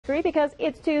Because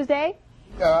it's Tuesday.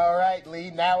 All right,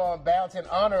 Lee. Now on bounce in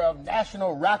honor of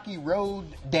National Rocky Road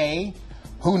Day.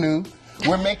 Who knew?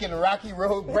 We're making Rocky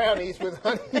Road brownies with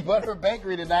Honey Butter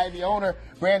Bakery tonight. The owner,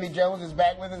 Brandy Jones, is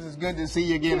back with us. It's good to see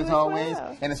you again, as always.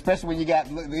 And especially when you got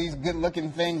these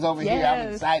good-looking things over here. I'm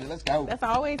excited. Let's go. That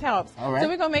always helps. All right. So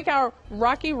we're going to make our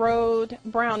Rocky Road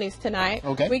brownies tonight.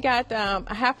 Okay. We got a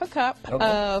half a cup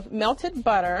of melted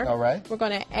butter. All right. We're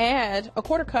going to add a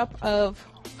quarter cup of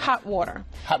hot water.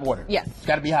 Hot water? Yes. It's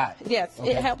got to be hot? Yes.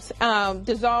 Okay. It helps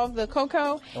dissolve the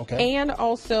cocoa and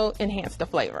also enhance the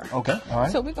flavor. Okay. All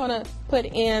right. So we're going to put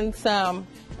in some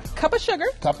cup of sugar.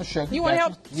 Cup of sugar. You want to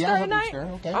help stir tonight? Stir.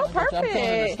 Okay. Oh, perfect. I'm feeling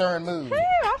in the stirring mood. Hey,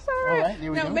 that's all right. All right,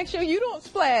 here we now, go. make sure you don't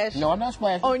splash. No, I'm not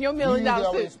splashing. On your $1 million You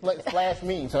always splash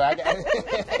me, so I got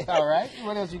it. All right.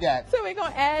 What else you got? So we're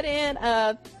going to add in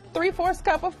a 3/4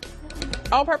 cup of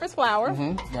all-purpose flour.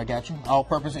 I got you.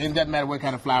 All-purpose. It doesn't matter what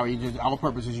kind of flour.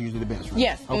 All-purpose is usually the best, right?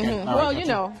 Yes. Okay. All right, Well, you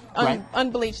know,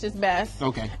 unbleached is best.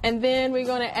 Okay. And then we're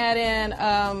going to add in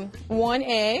 1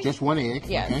 egg. Just 1 egg.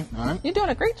 Yes. Okay. All right. You're doing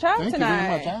a great job Thank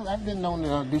tonight. you very much. I've been known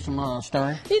to do some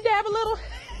stirring. You dab a little.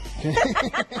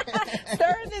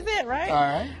 Stirring is it, right? All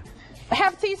right.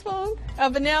 Half a teaspoon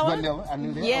of vanilla. Vanilla. I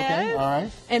knew that. Yes. Okay. All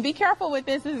right. And be careful with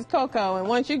this. This is cocoa. And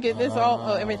once you get this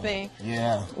everything.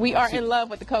 Yeah. We are in love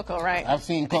with the cocoa, right? I've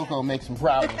seen cocoa make some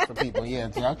problems for people.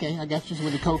 Yeah. So, okay. I got you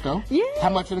with the cocoa. Yeah. How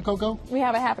much of the cocoa? We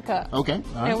have a half a cup. Okay. All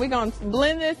right. And we're going to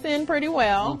blend this in pretty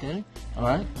well. Okay. All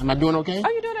right. Am I doing okay? Oh,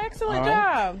 you're doing an excellent All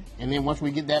right. job. And then once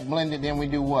we get that blended, then we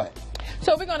do what?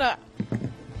 So we're going to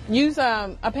use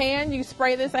a pan. You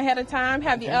spray this ahead of time.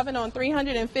 Have the oven on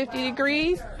 350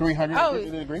 degrees.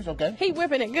 350 degrees, okay. He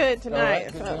whipping it good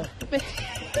tonight. All right,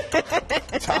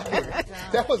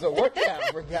 that was a workout,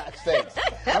 for God's sakes.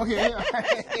 Okay, all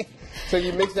right. So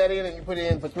you mix that in and you put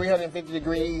it in for 350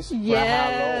 degrees for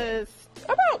yes.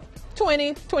 About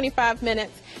 20, 25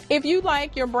 minutes. If you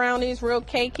like your brownies real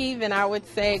cakey, then I would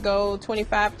say go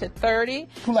 25 to 30.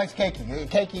 Who likes cakey?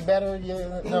 Cakey better?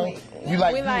 No? You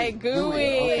like we like gooey.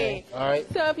 Okay. All right.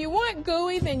 So if you want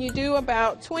gooey, then you do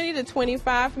about 20 to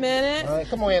 25 minutes. All right.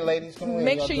 Come on in, ladies. Come on in.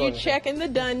 Make sure you're checking the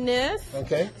doneness.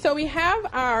 Okay. So we have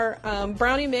our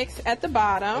brownie mix at the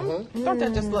bottom. Don't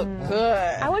that just look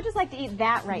good? I would just like to eat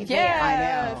that right there.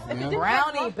 I know.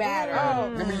 Brownie batter.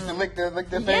 Let me used to lick the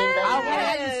thing.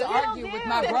 I used to argue with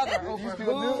my brother over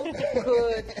who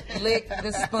could lick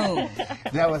the spoon.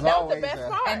 That was always the best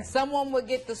part. And someone would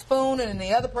get the spoon and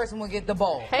the other person would get the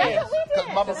bowl. Hey,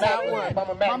 Mama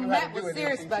Matt was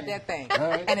serious about that thing.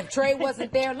 And if Trey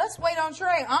wasn't there, let's wait on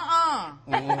Trey.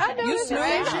 You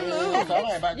snooze, you lose.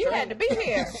 You had to be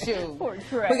here. Shoot. Poor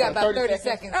Trey. We got about 30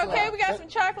 seconds left. Okay, we got some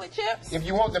chocolate chips. If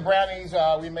you want the brownies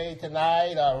we made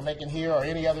tonight, we're making here, or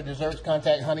any other desserts,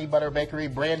 contact Honey Butter Bakery.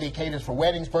 Brandy caters for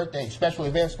weddings, birthdays, special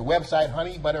events. The website,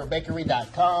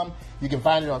 honeybutterbakery.com. You can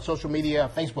find it on social media,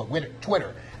 Facebook,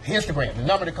 Twitter, Instagram. The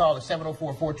number to call is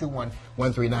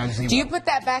 704-421-1390. Do you put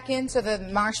that back into the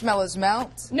marshmallows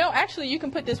melt? No, actually, you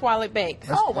can put this while it bakes.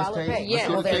 While it bakes. Yeah.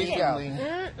 Well, there you go.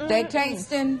 Day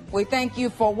tasting. We thank you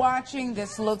for watching.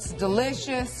 This looks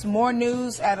delicious. More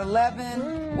news at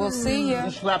 11. We'll see you.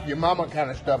 You slap your mama kind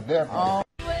of stuff there.